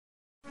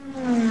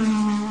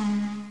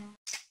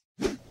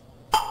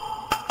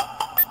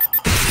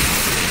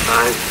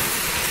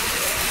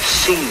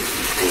seen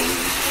things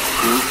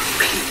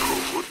people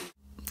wouldn't.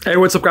 Hey,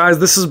 what's up guys?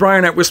 This is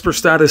Brian at Whisper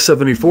Status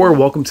 74.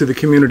 Welcome to the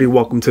community,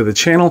 welcome to the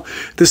channel.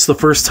 If this is the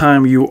first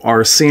time you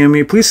are seeing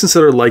me, please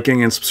consider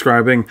liking and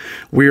subscribing.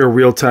 We are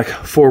real tech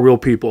for real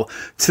people.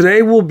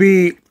 Today will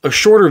be a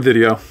shorter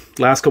video.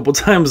 Last couple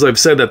times I've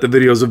said that the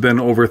videos have been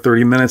over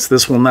 30 minutes.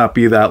 This will not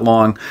be that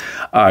long,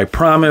 I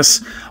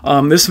promise.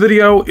 This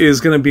video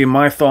is going to be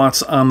my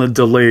thoughts on the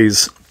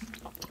delays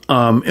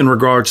in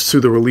regards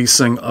to the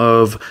releasing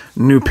of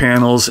new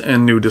panels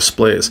and new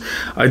displays.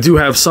 I do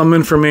have some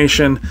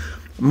information.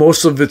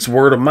 Most of it's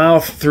word of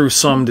mouth through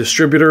some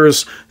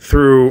distributors,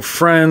 through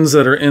friends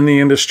that are in the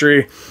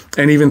industry,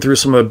 and even through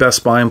some of the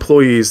Best Buy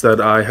employees that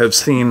I have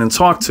seen and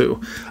talked to.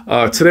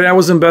 Today I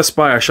was in Best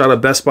Buy. I shot a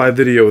Best Buy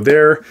video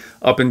there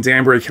up in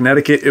Danbury,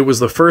 Connecticut. It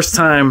was the first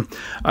time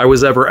I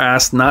was ever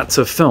asked not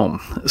to film.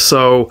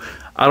 So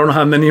I don't know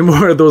how many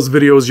more of those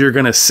videos you're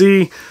going to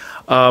see.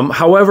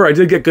 However, I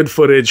did get good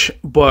footage,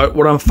 but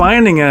what I'm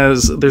finding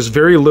is there's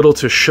very little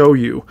to show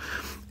you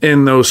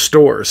in those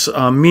stores,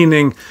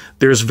 meaning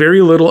there's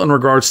very little in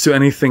regards to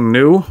anything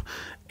new,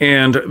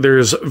 and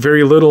there's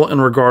very little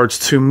in regards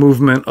to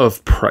movement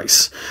of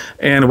price.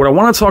 And what I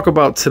want to talk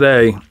about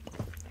today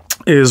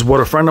is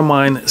what a friend of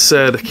mine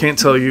said. Can't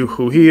tell you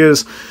who he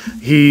is.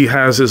 He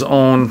has his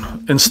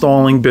own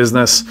installing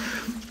business.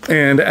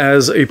 And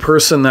as a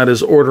person that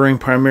is ordering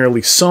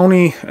primarily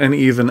Sony and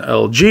even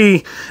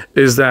LG,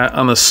 is that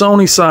on the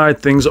Sony side,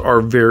 things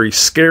are very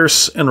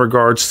scarce in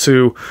regards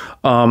to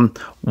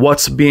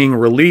what's being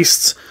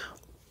released,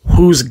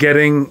 who's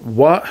getting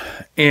what,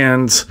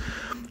 and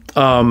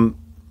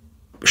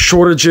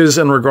shortages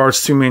in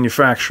regards to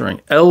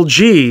manufacturing.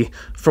 LG,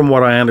 from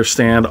what I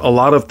understand, a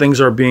lot of things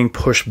are being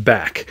pushed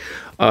back.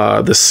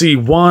 The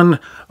C1,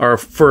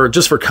 or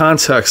just for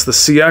context, the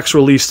CX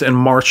released in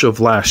March of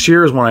last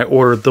year is when I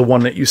ordered the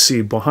one that you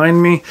see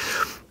behind me.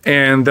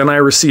 And then I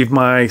received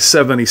my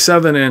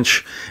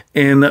 77-inch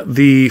in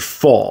the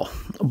fall.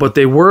 But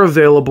they were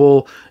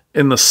available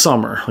in the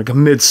summer, like a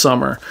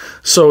midsummer.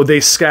 So they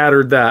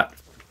scattered that.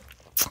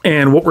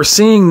 And what we're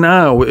seeing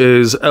now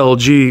is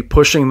LG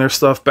pushing their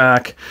stuff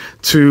back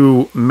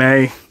to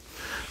May,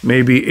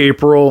 maybe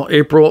April,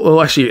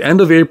 well, actually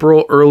end of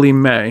April, early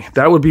May.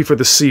 That would be for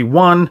the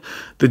C1.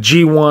 The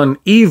G1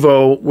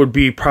 Evo would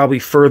be probably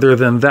further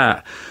than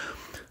that.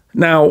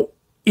 Now,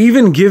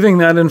 even giving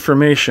that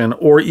information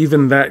or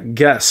even that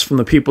guess from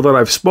the people that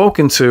I've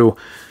spoken to,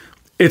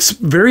 it's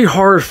very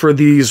hard for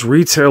these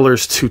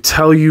retailers to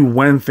tell you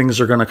when things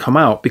are going to come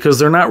out because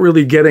they're not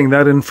really getting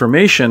that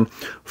information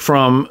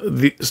from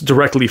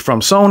directly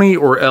from Sony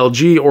or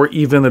LG or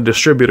even the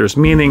distributors,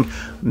 meaning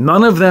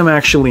none of them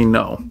actually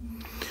know.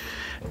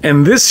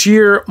 And this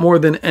year, more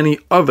than any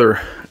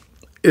other,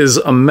 is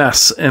a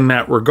mess in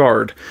that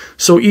regard.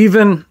 So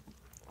even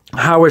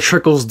how it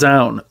trickles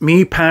down,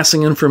 me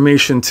passing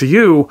information to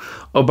you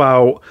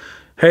about,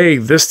 hey,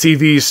 this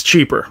TV is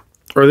cheaper,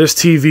 or this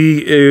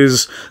TV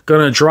is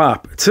going to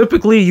drop.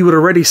 Typically, you would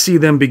already see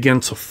them begin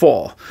to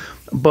fall.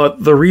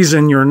 But the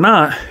reason you're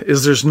not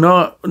is there's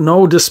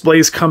no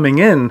displays coming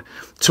in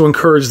to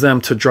encourage them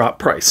to drop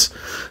price.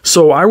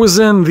 So I was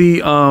in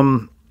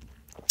the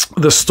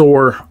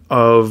store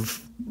of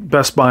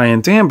Best Buy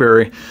in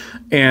Danbury,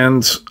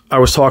 and I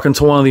was talking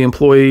to one of the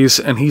employees,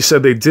 and he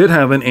said they did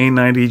have an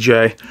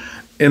A90J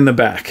in the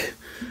back.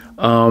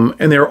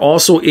 And they're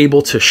also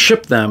able to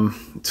ship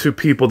them to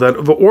people that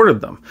have ordered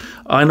them.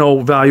 I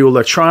know Value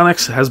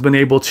Electronics has been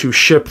able to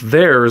ship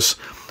theirs,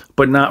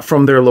 but not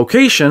from their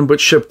location, but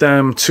ship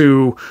them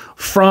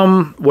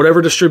from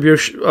whatever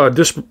distribution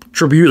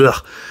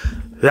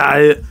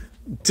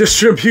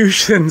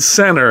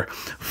center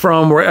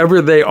from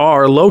wherever they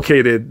are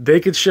located. They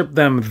could ship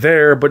them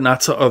there, but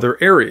not to other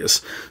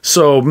areas.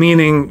 So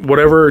meaning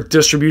whatever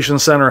distribution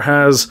center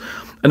has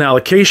an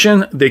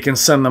allocation, they can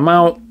send them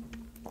out,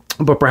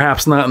 but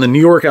perhaps not in the New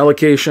York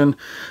allocation.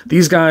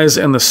 These guys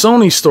in the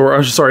Sony store,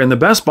 I'm sorry, in the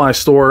Best Buy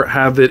store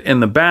have it in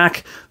the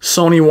back.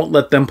 Sony won't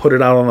let them put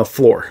it out on the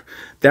floor.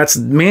 That's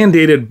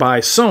mandated by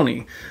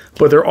Sony.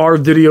 But there are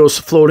videos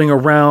floating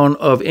around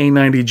of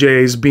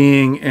A90J'S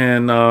being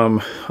in, I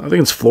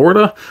think it's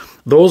Florida.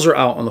 Those are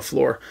out on the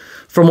floor.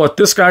 From what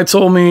this guy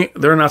told me,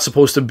 they're not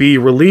supposed to be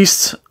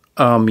released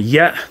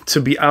yet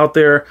to be out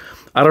there.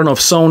 I don't know if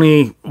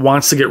Sony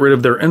wants to get rid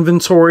of their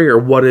inventory or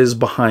what is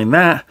behind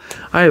that.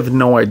 I have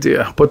no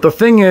idea. But the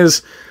thing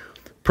is,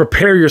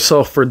 prepare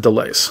yourself for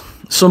delays.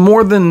 So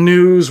more than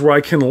news where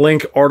I can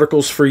link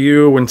articles for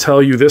you and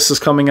tell you this is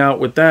coming out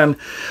with then,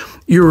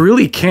 you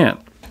really can't.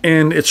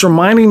 And it's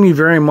reminding me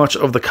very much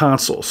of the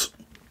consoles,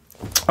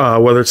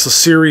 whether it's the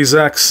Series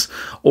X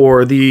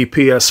or the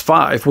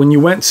PS5. When you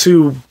went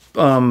to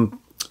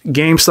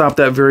GameStop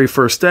that very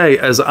first day,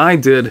 as I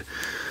did,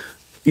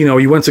 you know,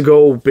 you went to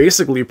go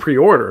basically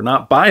pre-order,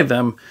 not buy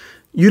them.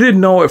 You didn't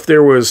know if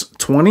there was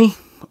 20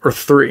 or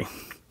 3.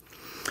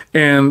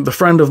 And the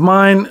friend of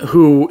mine,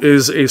 who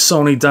is a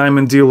Sony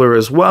Diamond dealer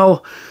as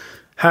well,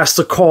 has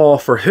to call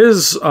for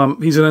his,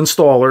 he's an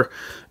installer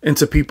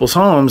into people's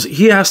homes.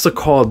 He has to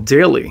call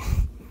daily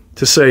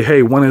to say,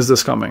 hey, when is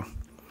this coming?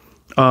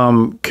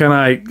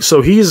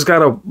 So he's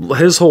got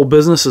his whole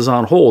business is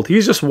on hold.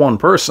 He's just one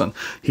person.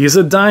 He's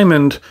a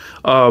diamond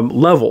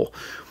level.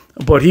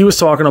 But he was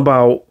talking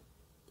about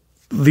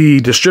the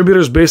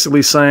distributors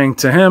basically saying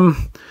to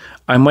him,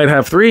 I might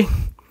have 3,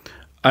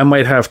 I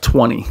might have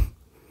 20,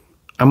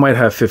 I might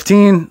have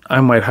 15,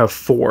 I might have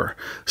 4.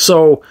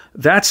 So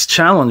that's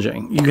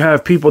challenging. You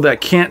have people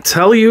that can't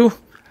tell you.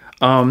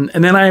 And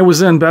then I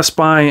was in Best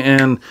Buy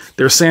and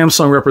their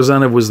Samsung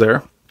representative was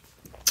there.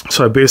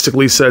 So I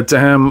basically said to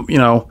him, you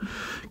know,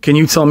 can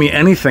you tell me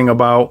anything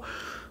about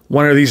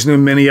when are these new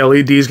mini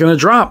LEDs going to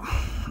drop?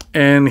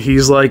 And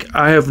he's like,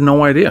 I have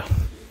no idea.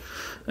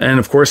 And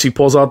of course, he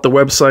pulls out the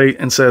website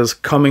and says,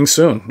 coming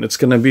soon. It's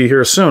going to be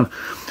here soon.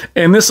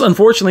 And this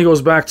unfortunately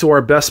goes back to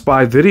our Best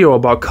Buy video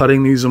about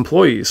cutting these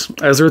employees.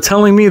 As they're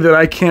telling me that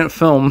I can't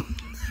film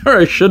or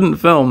I shouldn't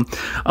film,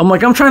 I'm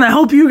like, I'm trying to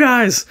help you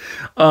guys.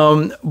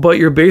 But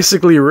you're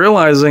basically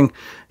realizing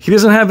he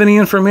doesn't have any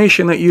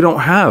information that you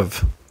don't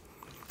have,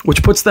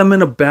 which puts them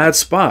in a bad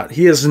spot.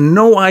 He has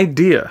no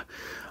idea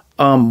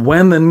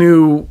when the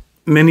new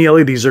mini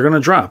LEDs are going to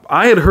drop.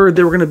 I had heard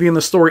they were going to be in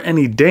the store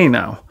any day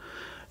now.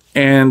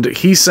 And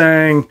he's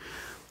saying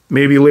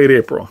maybe late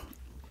April.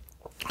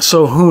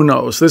 So who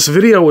knows? This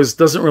video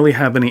doesn't really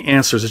have any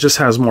answers. It just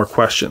has more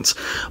questions.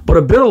 But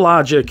a bit of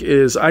logic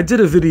is I did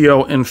a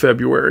video in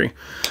February,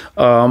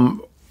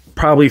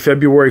 probably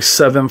February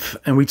 7th,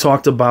 and we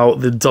talked about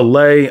the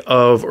delay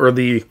of, or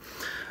the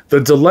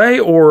delay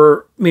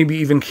or maybe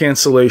even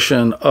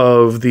cancellation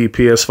of the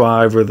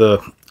PS5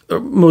 or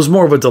it was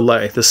more of a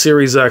delay, the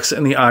Series X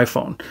and the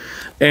iPhone.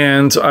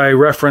 And I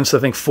referenced, I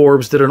think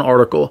Forbes did an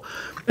article.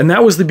 And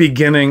that was the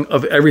beginning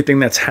of everything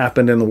that's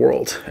happened in the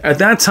world. At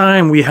that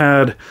time, we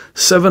had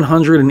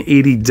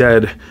 780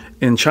 dead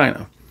in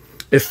China.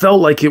 It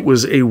felt like it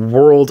was a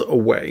world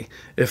away.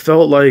 It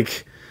felt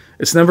like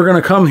it's never going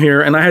to come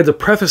here. And I had to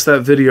preface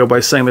that video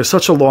by saying there's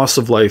such a loss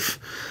of life.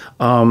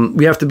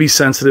 We have to be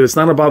sensitive. It's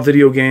not about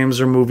video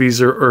games or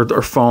movies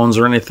or phones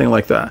or anything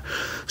like that.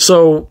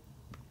 So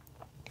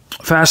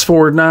fast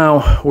forward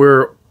now,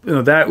 where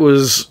that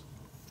was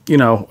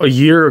a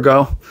year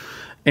ago,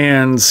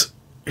 and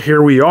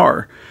here we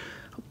are.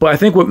 But I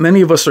think what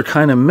many of us are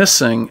kind of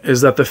missing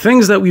is that the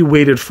things that we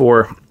waited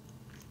for,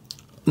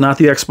 not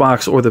the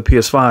Xbox or the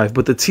PS5,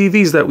 but the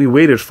TVs that we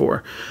waited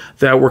for,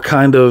 that were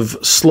kind of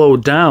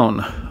slowed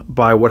down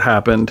by what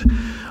happened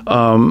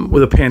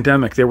with the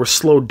pandemic. They were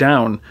slowed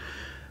down.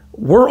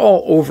 We're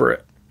all over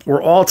it.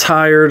 We're all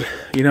tired.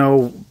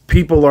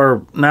 People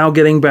are now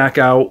getting back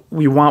out.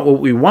 We want what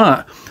we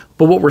want.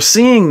 But what we're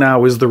seeing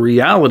now is the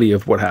reality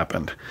of what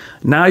happened.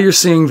 Now you're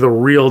seeing the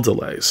real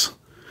delays.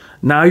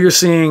 Now you're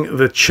seeing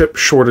the chip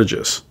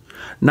shortages.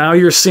 Now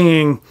you're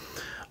seeing,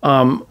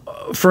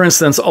 for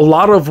instance, a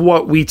lot of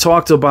what we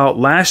talked about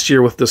last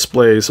year with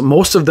displays,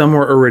 most of them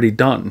were already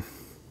done.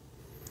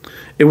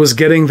 It was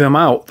getting them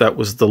out that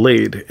was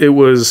delayed. It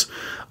was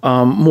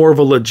more of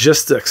a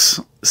logistics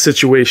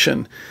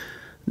situation.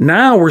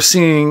 Now we're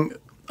seeing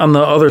on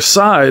the other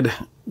side,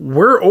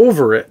 we're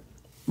over it,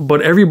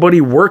 but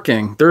everybody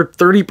working, they're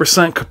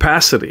 30%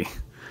 capacity.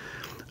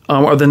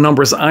 Are the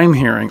numbers I'm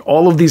hearing.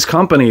 All of these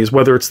companies,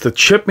 whether it's the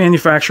chip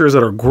manufacturers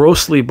that are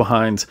grossly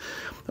behind,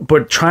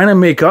 but trying to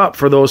make up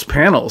for those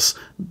panels.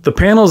 The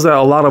panels that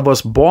a lot of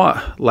us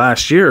bought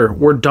last year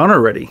were done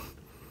already.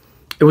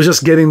 It was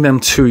just getting them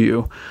to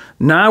you.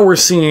 Now we're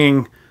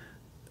seeing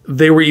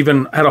they were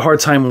even had a hard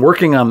time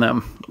working on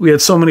them. We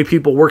had so many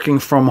people working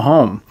from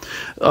home.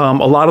 A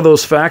lot of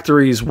those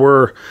factories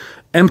were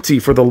empty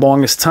for the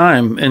longest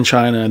time in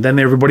China, and then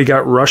everybody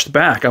got rushed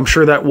back. I'm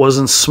sure that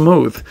wasn't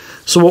smooth.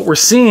 So what we're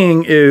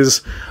seeing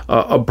is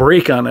a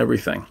break on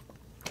everything,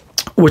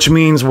 which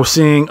means we're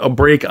seeing a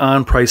break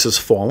on prices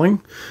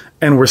falling,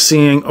 and we're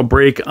seeing a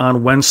break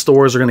on when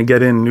stores are going to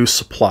get in new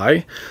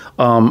supply,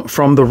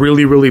 from the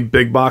really, really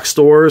big box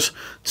stores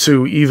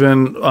to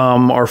even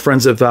our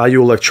friends at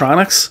Value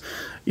Electronics.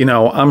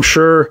 I'm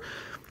sure,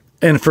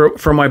 and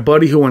for my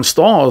buddy who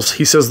installs,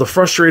 he says the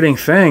frustrating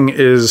thing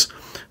is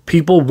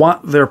people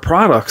want their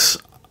products.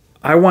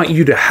 I want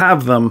you to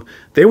have them.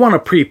 They want to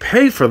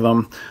prepay for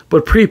them,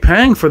 but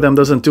prepaying for them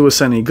doesn't do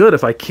us any good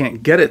if I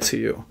can't get it to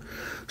you.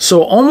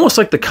 So almost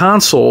like the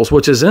consoles,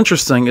 which is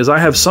interesting, is I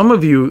have some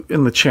of you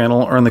in the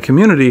channel or in the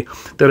community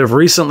that have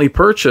recently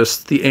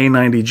purchased the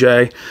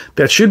A90J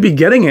that should be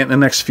getting it in the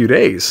next few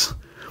days,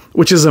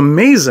 which is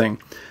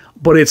amazing.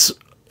 But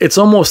it's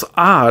almost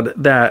odd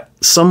that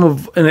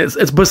but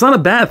it's not a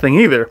bad thing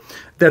either,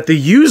 that the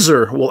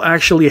user will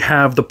actually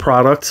have the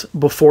product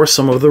before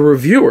some of the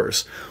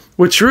reviewers,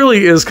 which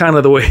really is kind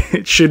of the way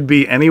it should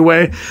be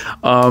anyway.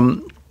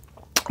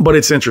 But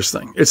it's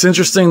interesting. It's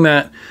interesting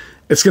that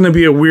it's going to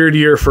be a weird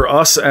year for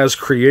us as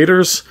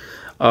creators.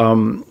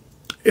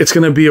 It's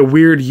going to be a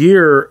weird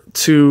year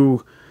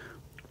to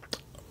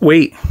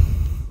wait,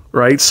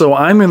 right? So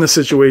I'm in the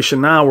situation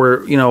now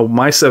where,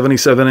 my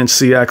 77-inch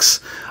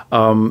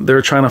CX,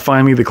 they're trying to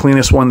find me the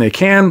cleanest one they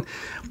can.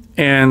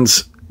 And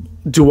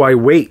do I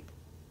wait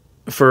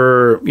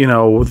for,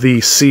 the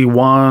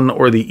C1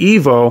 or the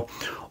Evo,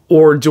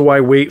 Or do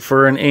I wait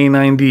for an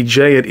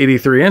A90J at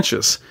 83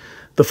 inches?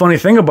 The funny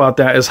thing about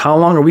that is, how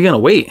long are we going to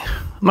wait?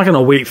 I'm not going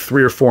to wait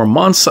 3 or 4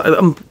 months.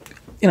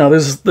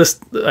 There's this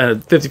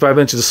 55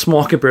 inches is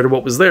small compared to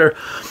what was there,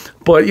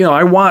 but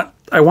I want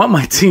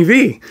my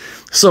TV,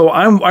 so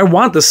I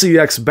want the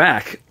CX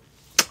back.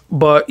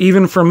 But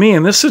even for me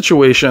in this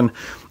situation,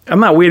 I'm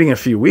not waiting a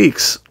few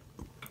weeks.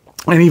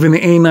 And even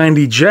the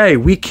A90J,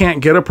 we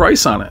can't get a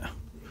price on it.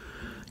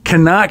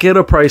 Cannot get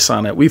a price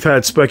on it. We've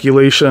had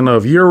speculation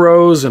of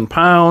euros and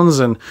pounds,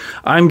 and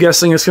I'm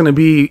guessing it's going to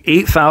be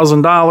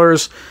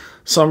 $8,000.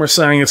 Some are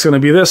saying it's going to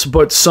be this,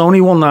 but Sony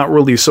will not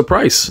release a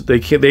price. They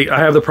can't. I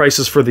have the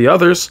prices for the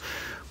others,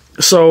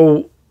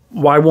 so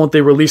why won't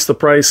they release the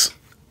price?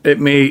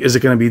 Is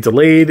it going to be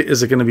delayed?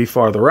 Is it going to be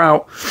farther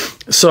out?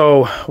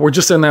 So we're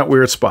just in that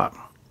weird spot.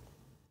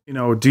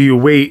 Do you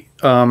wait?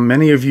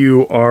 Many of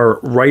you are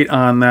right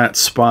on that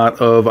spot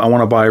of, I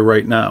want to buy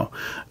right now.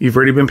 You've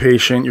already been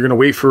patient. You're going to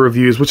wait for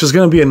reviews, which is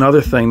going to be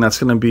another thing that's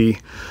going to be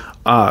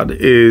odd,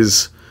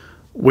 is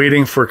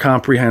waiting for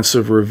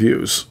comprehensive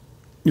reviews.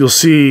 You'll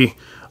see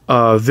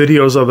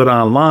videos of it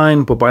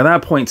online, but by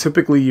that point,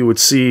 typically you would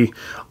see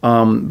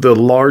the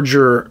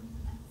larger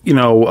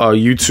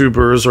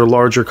YouTubers or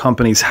larger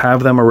companies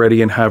have them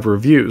already and have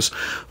reviews.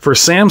 For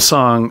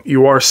Samsung,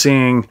 you are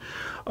seeing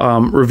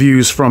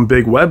reviews from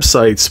big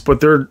websites,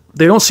 but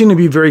they don't seem to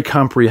be very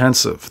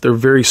comprehensive. They're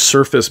very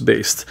surface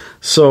based.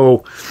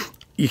 So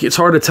it's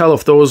hard to tell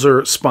if those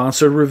are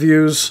sponsored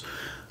reviews,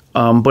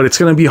 but it's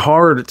going to be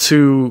hard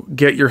to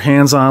get your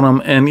hands on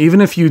them. And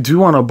even if you do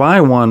want to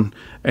buy one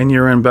and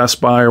you're in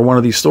Best Buy or one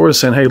of these stores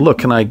saying, hey, look,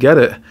 can I get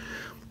it?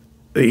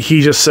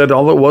 He just said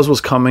all it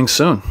was coming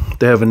soon.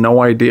 They have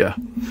no idea.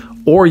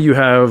 Or you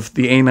have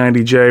the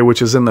A90J,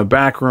 which is in the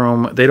back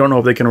room. They don't know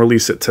if they can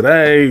release it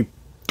today,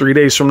 3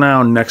 days from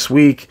now, next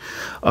week,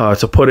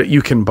 to put it.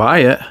 You can buy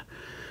it,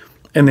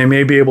 and they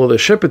may be able to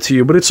ship it to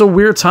you. But it's a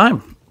weird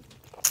time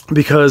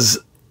because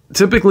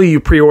typically you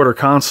pre-order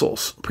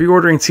consoles.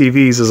 Pre-ordering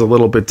TVs is a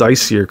little bit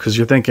dicier because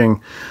you're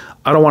thinking,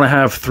 I don't want to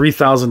have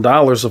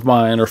 $3,000 of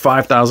mine or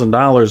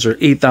 $5,000 or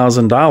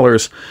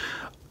 $8,000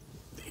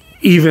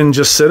 even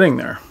just sitting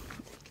there,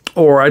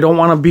 or I don't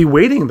want to be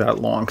waiting that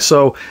long.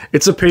 So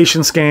it's a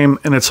patience game,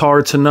 and it's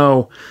hard to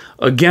know.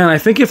 Again, I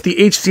think if the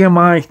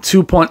HDMI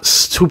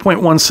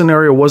 2.1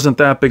 scenario wasn't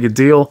that big a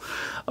deal,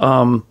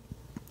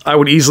 I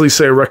would easily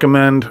say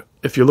recommend,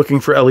 if you're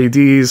looking for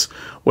LEDs,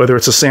 whether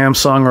it's a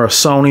Samsung or a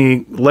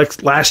Sony.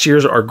 Like last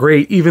year's are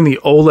great. Even the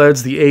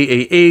Oleds, the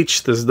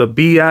A90J'S, the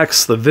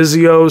BX, the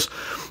Vizios,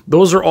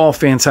 those are all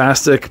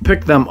fantastic.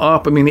 Pick them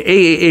up. I mean, the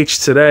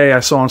A90J'S today I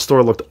saw in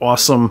store looked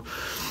awesome.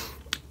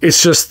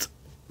 It's just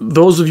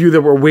those of you that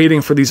were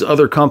waiting for these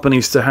other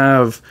companies to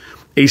have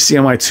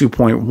HDMI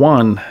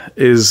 2.1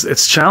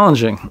 it's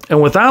challenging.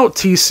 And without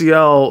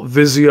TCL,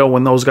 Vizio,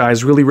 and those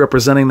guys really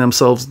representing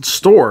themselves in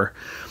store,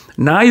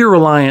 now you're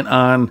reliant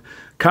on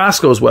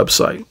Costco's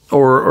website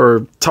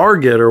or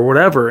Target or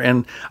whatever.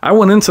 And I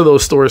went into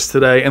those stores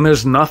today and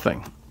there's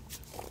nothing.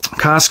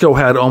 Costco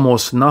had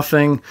almost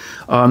nothing.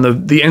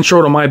 The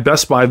intro to my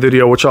Best Buy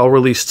video, which I'll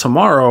release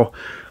tomorrow,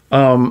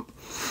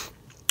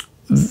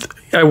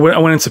 I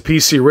went into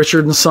PC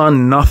Richard &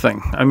 Son,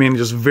 nothing. I mean,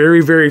 just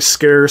very, very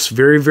scarce,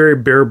 very, very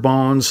bare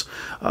bones.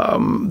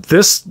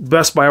 This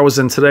Best Buy I was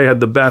in today had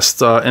the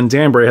best, and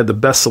Danbury had the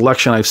best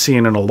selection I've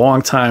seen in a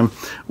long time,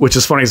 which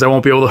is funny because I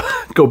won't be able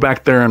to go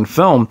back there and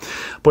film.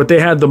 But they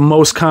had the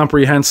most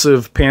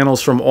comprehensive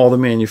panels from all the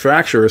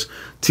manufacturers.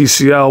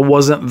 TCL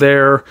wasn't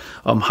there.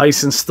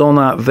 Hisen's still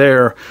not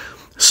there.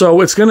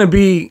 So it's going to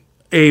be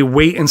a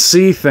wait and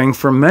see thing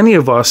for many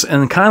of us,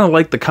 and kind of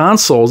like the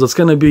consoles, it's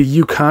going to be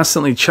you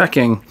constantly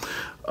checking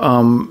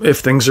if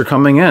things are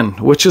coming in,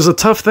 which is a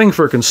tough thing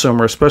for a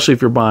consumer, especially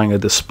if you're buying a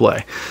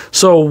display.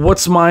 So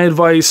what's my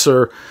advice,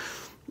 or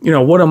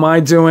what am I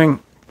doing?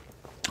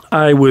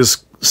 I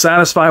was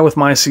satisfied with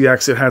my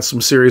CX. It had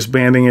some serious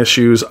banding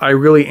issues. I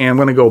really am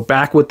going to go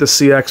back with the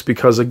CX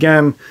because,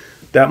 again,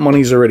 that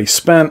money's already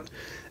spent,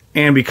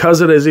 and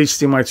because it has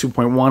HDMI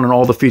 2.1 and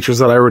all the features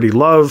that I already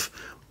love,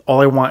 all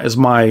I want is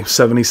my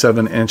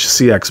 77-inch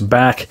CX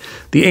back.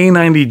 The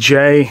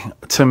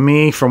A90J, to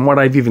me, from what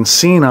I've even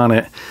seen on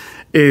it,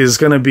 is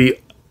going to be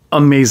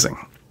amazing.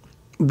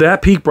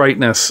 That peak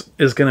brightness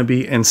is going to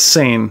be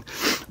insane.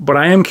 But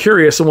I am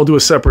curious, and we'll do a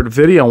separate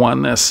video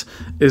on this,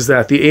 is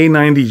that the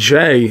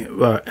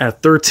A90J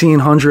at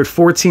 1300,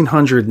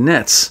 1400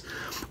 nits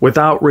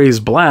without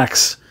raised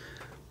blacks,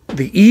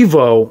 the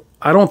Evo,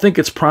 I don't think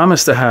it's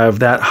promised to have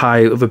that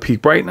high of a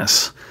peak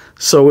brightness.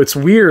 So it's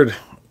weird,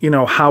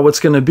 how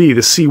it's going to be.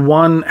 The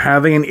C1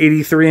 having an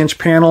 83-inch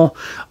panel,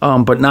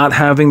 but not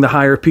having the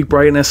higher peak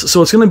brightness.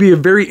 So it's going to be a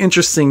very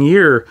interesting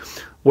year.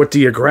 What do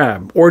you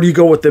grab? Or do you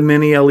go with the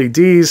mini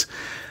LEDs?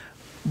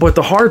 But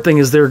the hard thing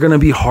is they're going to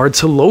be hard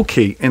to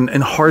locate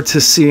and hard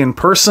to see in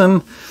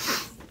person.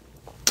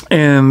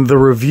 And the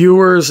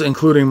reviewers,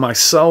 including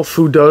myself,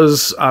 who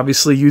does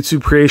obviously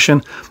YouTube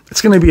creation,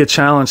 it's going to be a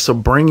challenge to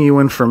bring you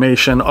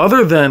information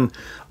other than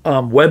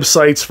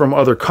websites from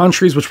other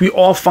countries, which we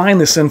all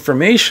find this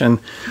information.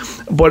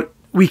 But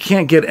we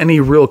can't get any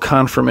real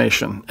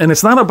confirmation. And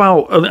it's not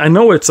about, I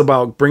know it's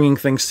about bringing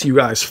things to you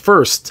guys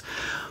first.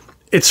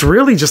 It's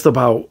really just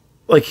about,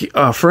 like,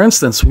 for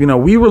instance, you know,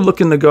 we were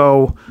looking to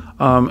go,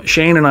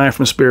 Shane and I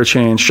from Spirit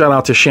Change, shout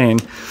out to Shane,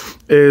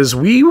 is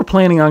we were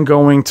planning on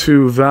going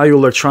to Value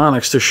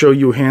Electronics to show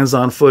you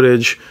hands-on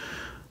footage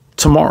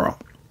tomorrow.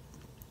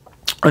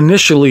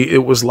 Initially,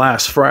 it was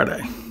last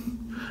Friday.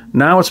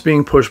 Now it's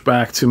being pushed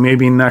back to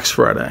maybe next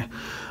Friday.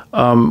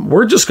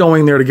 We're just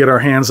going there to get our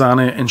hands on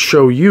it and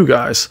show you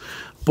guys.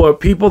 But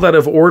people that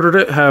have ordered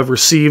it have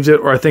received it,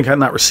 or I think had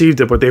not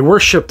received it, but they were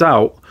shipped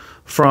out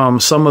from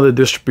some of the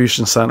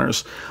distribution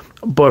centers.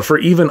 But for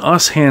even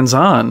us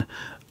hands-on,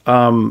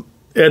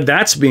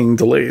 that's being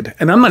delayed,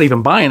 and I'm not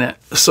even buying it.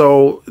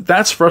 So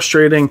that's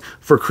frustrating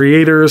for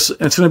creators.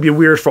 It's going to be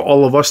weird for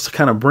all of us to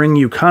kind of bring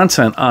you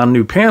content on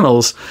new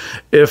panels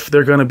if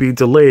they're going to be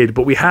delayed.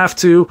 But we have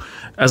to,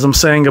 as I'm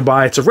saying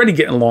goodbye, it's already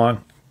getting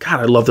long. God,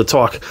 I love to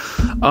talk.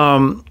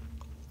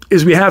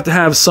 Is we have to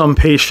have some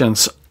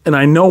patience. And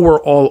I know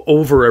we're all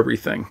over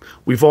everything.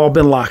 We've all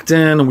been locked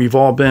in. We've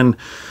all been,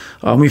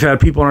 we've had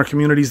people in our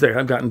communities that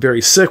have gotten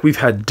very sick. We've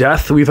had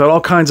death. We've had all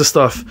kinds of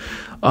stuff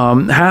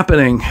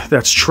happening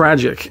that's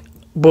tragic.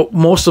 But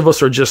most of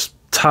us are just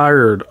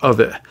tired of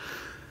it.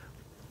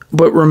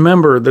 But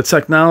remember, the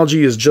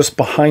technology is just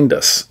behind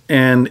us.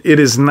 And it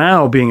is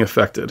now being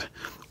affected.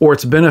 Or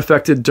it's been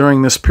affected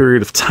during this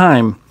period of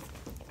time.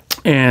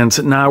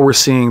 And now we're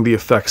seeing the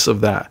effects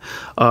of that.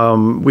 I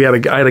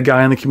had a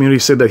guy in the community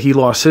said that he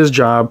lost his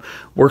job,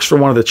 works for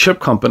one of the chip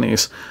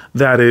companies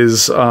that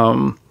is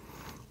the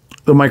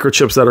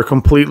microchips that are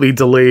completely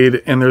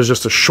delayed, and there's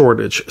just a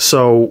shortage.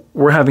 So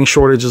we're having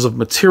shortages of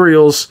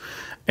materials,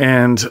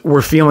 and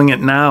we're feeling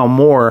it now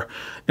more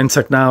in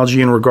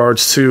technology in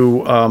regards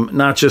to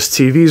not just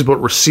TVs, but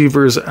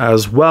receivers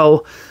as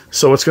well.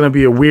 So it's going to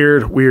be a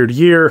weird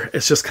year.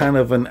 It's just kind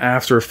of an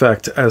after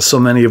effect, as so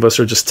many of us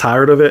are just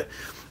tired of it.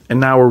 And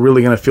now we're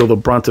really going to feel the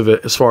brunt of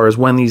it as far as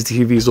when these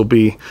TVs will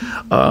be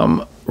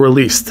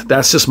released.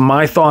 That's just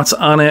my thoughts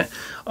on it.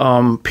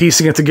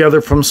 Piecing it together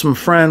from some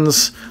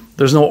friends.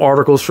 There's no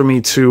articles for me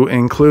to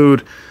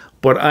include,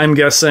 but I'm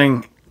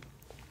guessing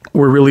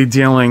we're really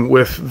dealing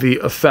with the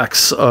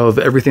effects of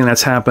everything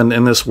that's happened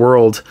in this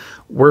world.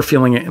 We're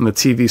feeling it in the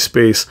TV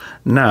space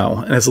now.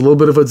 And it's a little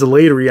bit of a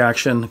delayed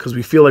reaction because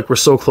we feel like we're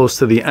so close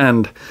to the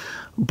end.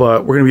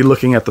 But we're going to be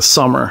looking at the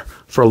summer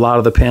for a lot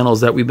of the panels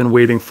that we've been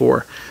waiting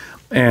for.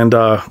 And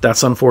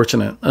that's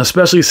unfortunate,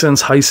 especially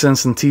since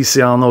Hisense and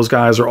TCL and those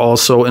guys are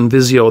also in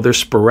Vizio. They're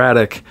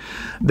sporadic.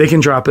 They can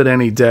drop it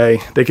any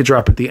day. They could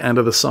drop it at the end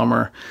of the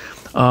summer.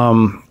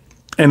 And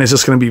it's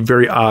just going to be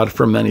very odd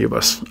for many of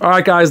us. All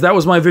right, guys, that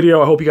was my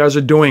video. I hope you guys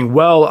are doing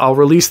well. I'll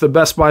release the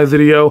Best Buy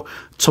video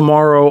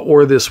tomorrow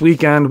or this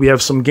weekend. We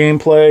have some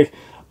gameplay.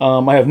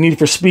 I have Need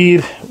for Speed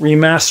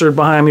remastered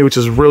behind me, which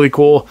is really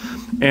cool.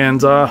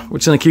 And we're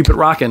just going to keep it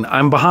rocking.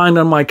 I'm behind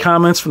on my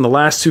comments from the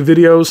last two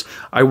videos.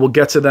 I will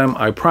get to them,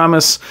 I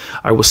promise.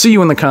 I will see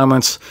you in the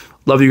comments.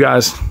 Love you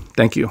guys.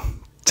 Thank you.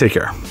 Take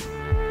care.